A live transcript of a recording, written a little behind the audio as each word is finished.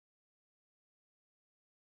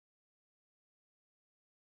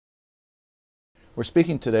We're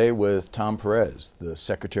speaking today with Tom Perez, the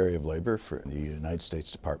Secretary of Labor for the United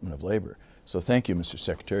States Department of Labor. So thank you, Mr.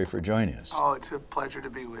 Secretary, for joining us. Oh, it's a pleasure to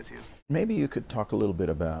be with you. Maybe you could talk a little bit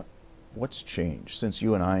about what's changed since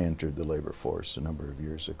you and I entered the labor force a number of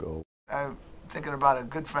years ago. I'm thinking about a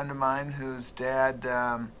good friend of mine whose dad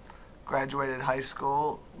graduated high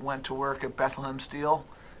school, went to work at Bethlehem Steel,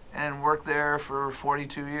 and worked there for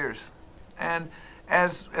 42 years. And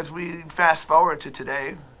as we fast forward to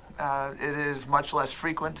today, it is much less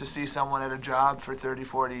frequent to see someone at a job for 30,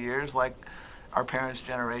 40 years like our parents'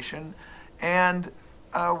 generation. And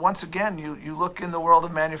once again, you look in the world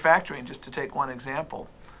of manufacturing, just to take one example.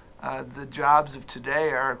 The jobs of today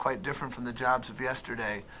are quite different from the jobs of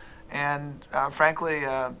yesterday. And frankly,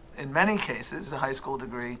 in many cases, a high school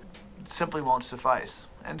degree simply won't suffice.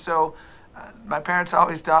 And so my parents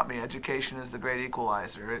always taught me education is the great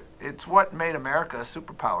equalizer. It's what made America a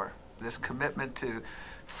superpower, this commitment to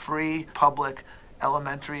free public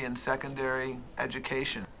elementary and secondary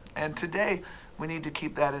education. And today, we need to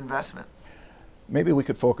keep that investment. Maybe we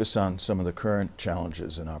could focus on some of the current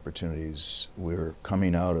challenges and opportunities. We're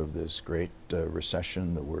coming out of this great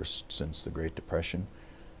recession, the worst since the Great Depression.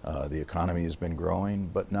 The economy has been growing,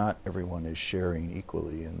 but not everyone is sharing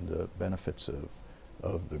equally in the benefits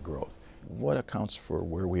of the growth. What accounts for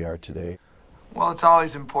where we are today? Well, it's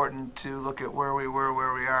always important to look at where we were,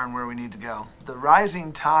 where we are, and where we need to go. The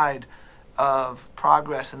rising tide of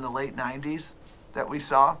progress in the late 90s that we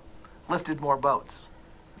saw lifted more boats.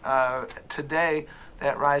 Today,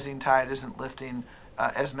 that rising tide isn't lifting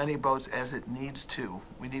as many boats as it needs to.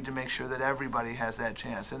 We need to make sure that everybody has that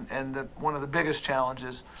chance. And one of the biggest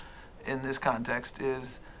challenges in this context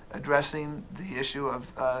is addressing the issue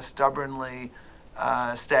of stubbornly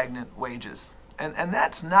stagnant wages. And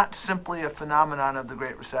that's not simply a phenomenon of the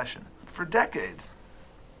Great Recession. For decades,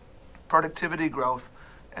 productivity growth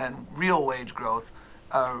and real wage growth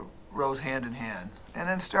rose hand in hand. And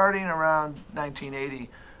then starting around 1980,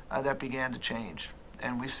 that began to change.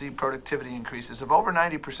 And we see productivity increases of over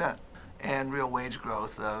 90% and real wage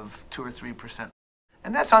growth of 2 or 3%.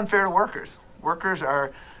 And that's unfair to workers. Workers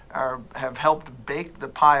have helped bake the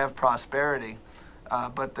pie of prosperity,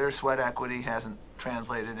 but their sweat equity hasn't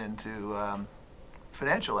translated into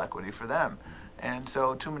financial equity for them. And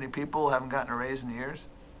so too many people haven't gotten a raise in years.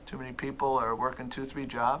 Too many people are working 2, 3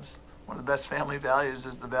 jobs. One of the best family values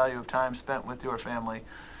is the value of time spent with your family,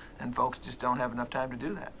 and folks just don't have enough time to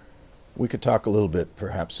do that. We could talk a little bit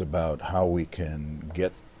perhaps about how we can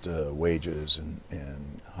get wages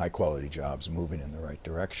and high-quality jobs moving in the right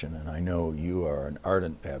direction. And I know you are an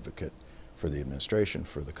ardent advocate for the administration,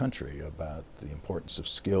 for the country, about the importance of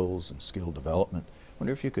skills and skill development. I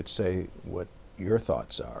wonder if you could say what your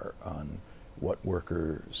thoughts are on what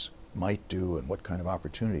workers might do and what kind of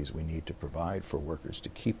opportunities we need to provide for workers to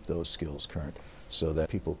keep those skills current so that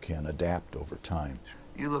people can adapt over time.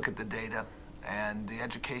 You look at the data, and the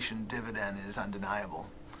education dividend is undeniable.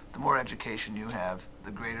 The more education you have,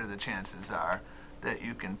 the greater the chances are that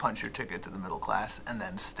you can punch your ticket to the middle class and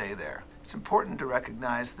then stay there. It's important to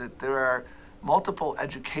recognize that there are multiple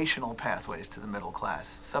educational pathways to the middle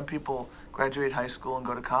class. Some people graduate high school and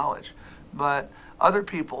go to college, but other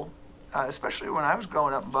people, especially when I was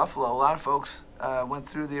growing up in Buffalo, a lot of folks went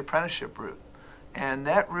through the apprenticeship route. And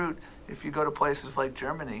that route, if you go to places like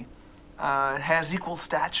Germany, has equal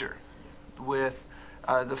stature with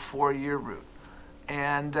the 4-year route.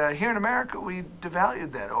 And here in America, we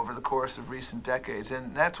devalued that over the course of recent decades.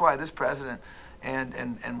 And that's why this president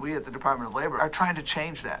and we at the Department of Labor are trying to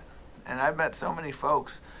change that. And I've met so many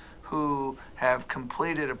folks who have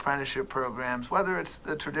completed apprenticeship programs, whether it's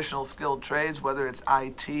the traditional skilled trades, whether it's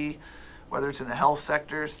IT, whether it's in the health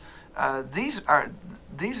sectors. These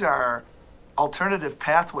are alternative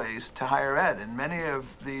pathways to higher ed, and many of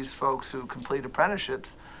these folks who complete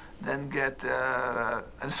apprenticeships then get an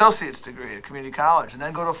associate's degree at community college and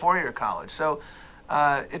then go to a 4-year college. So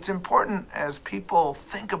it's important as people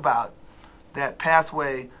think about that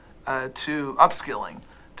pathway to upskilling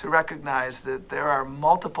to recognize that there are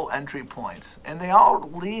multiple entry points, and they all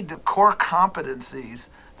lead to core competencies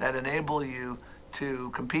that enable you to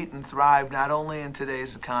compete and thrive not only in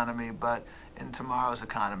today's economy but in tomorrow's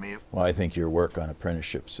economy. Well, I think your work on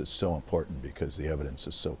apprenticeships is so important because the evidence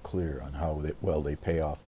is so clear on how well they pay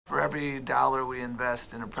off. For every dollar we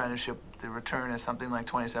invest in apprenticeship, the return is something like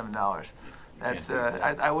 $27. That's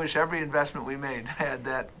I wish every investment we made had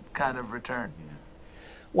that kind of return. Yeah.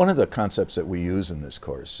 One of the concepts that we use in this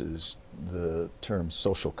course is the term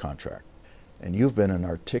social contract. And you've been an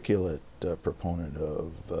articulate proponent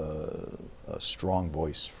of a strong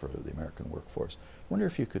voice for the American workforce. wonder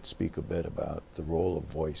if you could speak a bit about the role of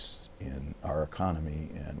voice in our economy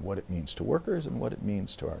and what it means to workers and what it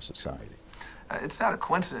means to our society. It's not a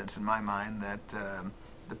coincidence in my mind that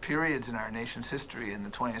the periods in our nation's history in the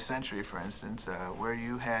 20th century, for instance, where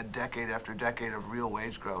you had decade after decade of real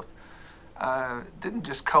wage growth, didn't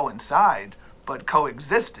just coincide, but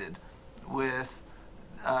coexisted with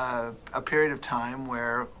a period of time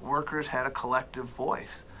where workers had a collective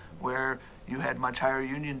voice, where you had much higher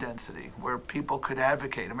union density, where people could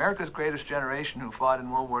advocate. America's greatest generation who fought in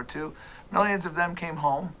World War II, millions of them came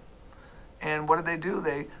home. And what did they do?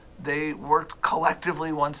 They worked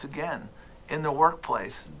collectively once again in the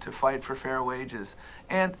workplace to fight for fair wages.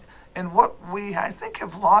 And what we, I think,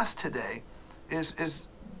 have lost today is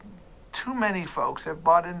too many folks have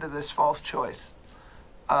bought into this false choice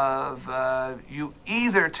of you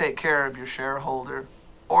either take care of your shareholder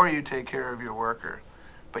or you take care of your worker,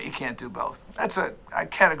 but you can't do both. I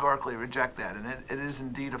categorically reject that, and it is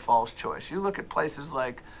indeed a false choice. You look at places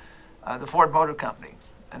like the Ford Motor Company,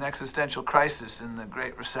 an existential crisis in the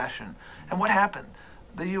Great Recession, and what happened?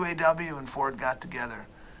 The UAW and Ford got together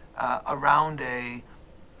around a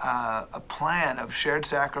plan of shared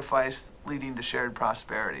sacrifice leading to shared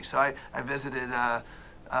prosperity. So I visited a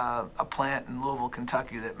plant in Louisville,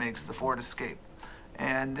 Kentucky that makes the Ford Escape.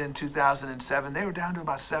 And in 2007, they were down to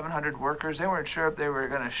about 700 workers. They weren't sure if they were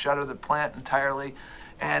going to shutter the plant entirely.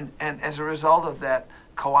 And as a result of that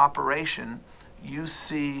cooperation, you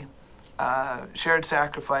see shared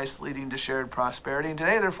sacrifice leading to shared prosperity. And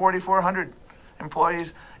today, there are 4,400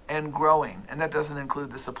 employees and growing. And that doesn't include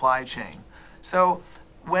the supply chain. So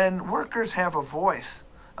when workers have a voice,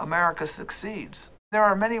 America succeeds. There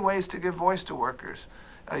are many ways to give voice to workers.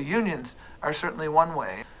 Unions are certainly one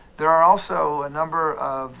way. There are also a number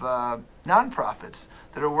of nonprofits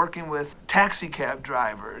that are working with taxi cab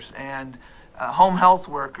drivers and home health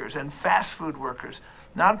workers and fast food workers,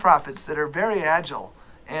 nonprofits that are very agile,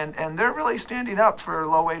 and they're really standing up for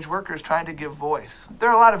low-wage workers, trying to give voice. There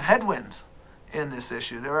are a lot of headwinds in this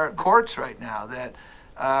issue. There are courts right now that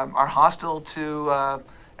are hostile to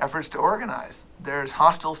efforts to organize. There's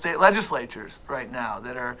hostile state legislatures right now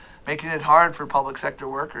that are making it hard for public sector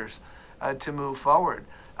workers to move forward.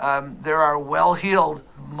 There are well-heeled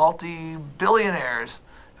multi-billionaires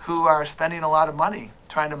who are spending a lot of money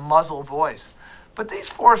trying to muzzle voice. But these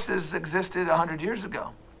forces existed 100 years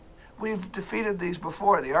ago. We've defeated these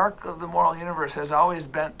before. The arc of the moral universe has always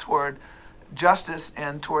bent toward justice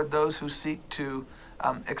and toward those who seek to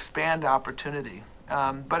expand opportunity.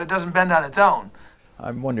 But it doesn't bend on its own.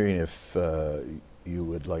 I'm wondering if you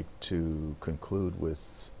would like to conclude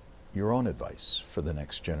with your own advice for the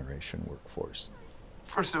next generation workforce.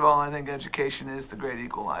 First of all, I think education is the great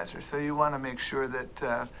equalizer. So you want to make sure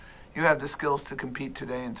that you have the skills to compete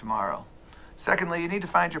today and tomorrow. Secondly, you need to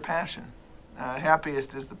find your passion.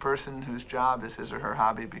 Happiest is the person whose job is his or her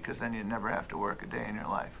hobby, because then you never have to work a day in your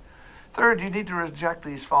life. Third, you need to reject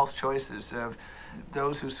these false choices of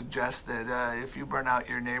those who suggest that if you burn out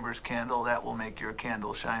your neighbor's candle, that will make your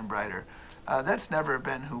candle shine brighter. That's never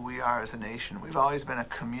been who we are as a nation. We've always been a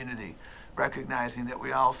community, recognizing that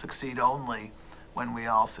we all succeed only when we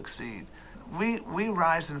all succeed. We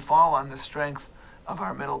rise and fall on the strength of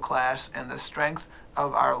our middle class and the strength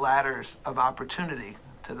of our ladders of opportunity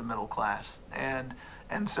to the middle class. And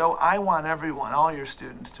so I want everyone, all your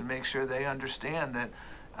students, to make sure they understand that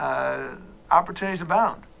opportunities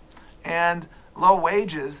abound. And low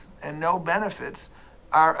wages and no benefits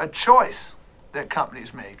are a choice that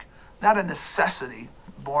companies make, not a necessity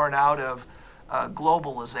born out of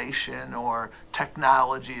globalization or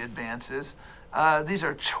technology advances. These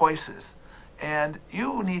are choices. And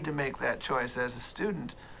you need to make that choice as a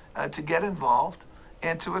student to get involved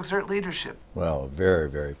and to exert leadership. Well, a very,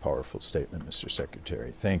 very powerful statement, Mr. Secretary.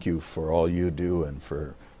 Thank you for all you do and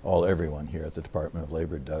for all everyone here at the Department of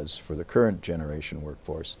Labor does for the current generation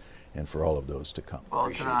workforce and for all of those to come. Well,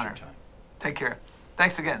 it's an honor. Take care.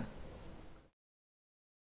 Thanks again.